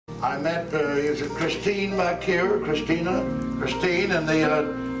I met, is it Christine back here? Christine in the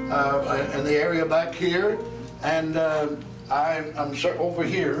area back here, and I'm over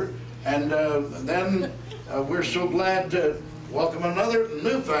here, and then we're so glad to welcome another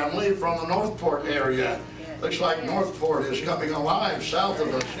new family from the Northport area. Looks like Northport is coming alive south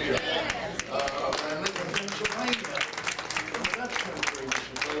of us here. And live in Pennsylvania. That's country, I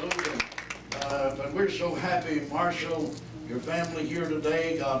suppose. But we're so happy, Marshall, your family here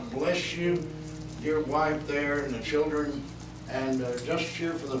today. God bless you, your wife there, and the children. And just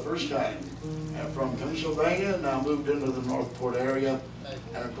here for the first time. From Pennsylvania, now moved into the Northport area.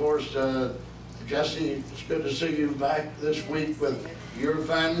 And of course, Jesse, it's good to see you back this week with your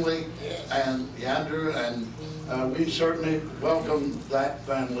family and Andrew, and we certainly welcome that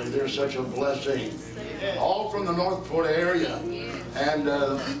family. They're such a blessing. All from the Northport area. And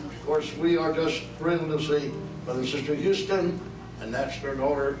of course, we are just thrilled to see Brother and Sister Houston, and that's their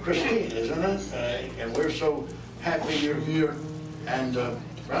daughter Christine, isn't it? And we're so happy you're here. And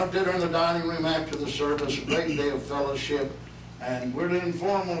we're out dinner in the dining room after the service, a great day of fellowship. And we're an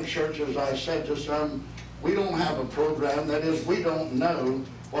informal church, as I said to some. We don't have a program. That is, we don't know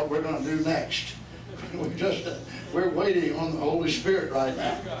what we're going to do next. We're waiting on the Holy Spirit right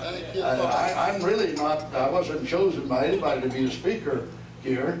now. I'm really not, I wasn't chosen by anybody to be a speaker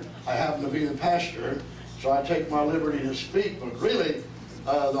here. I happen to be the pastor, so I take my liberty to speak. But really,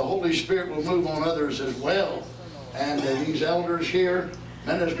 the Holy Spirit will move on others as well. And these elders here,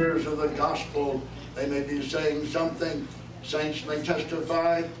 ministers of the gospel, they may be saying something. Saints may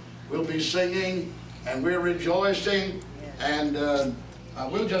testify. We'll be singing, and we're rejoicing. And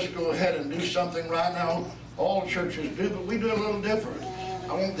we'll just go ahead and do something right now. All churches do, but we do a little different.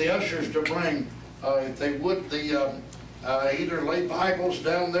 I want the ushers to bring, if they would, either lay Bibles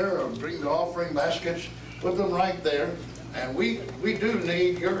down there or bring the offering baskets. Put them right there. And we do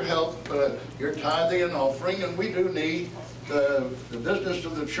need your help, your tithing and offering, and we do need the business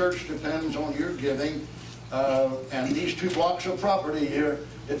of the church depends on your giving. And these 2 blocks of property here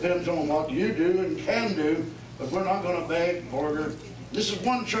depends on what you do and can do, but we're not going to beg, border. This is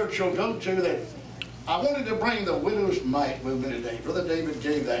one church you'll go to that I wanted to bring the widow's mite with me today. Brother David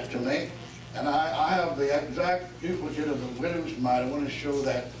gave that to me, and I have the exact duplicate of the widow's mite. I want to show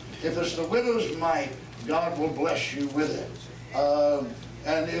that. If it's the widow's mite, God will bless you with it.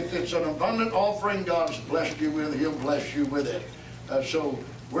 And if it's an abundant offering God's blessed you with, He'll bless you with it. So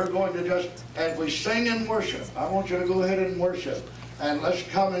we're going to just, as we sing and worship, I want you to go ahead and worship. And let's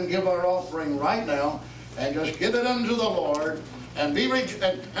come and give our offering right now, and just give it unto the Lord. And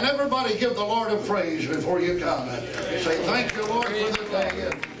and everybody give the Lord a praise before you come. And say, thank you, Lord, for the day.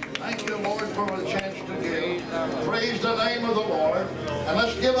 And thank you, Lord, for the chance to give. Praise the name of the Lord. And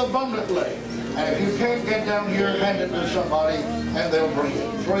let's give abundantly. And if you can't get down here, hand it to somebody, and they'll bring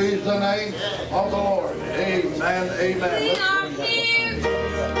it. Praise the name of the Lord. Amen, amen. We are here.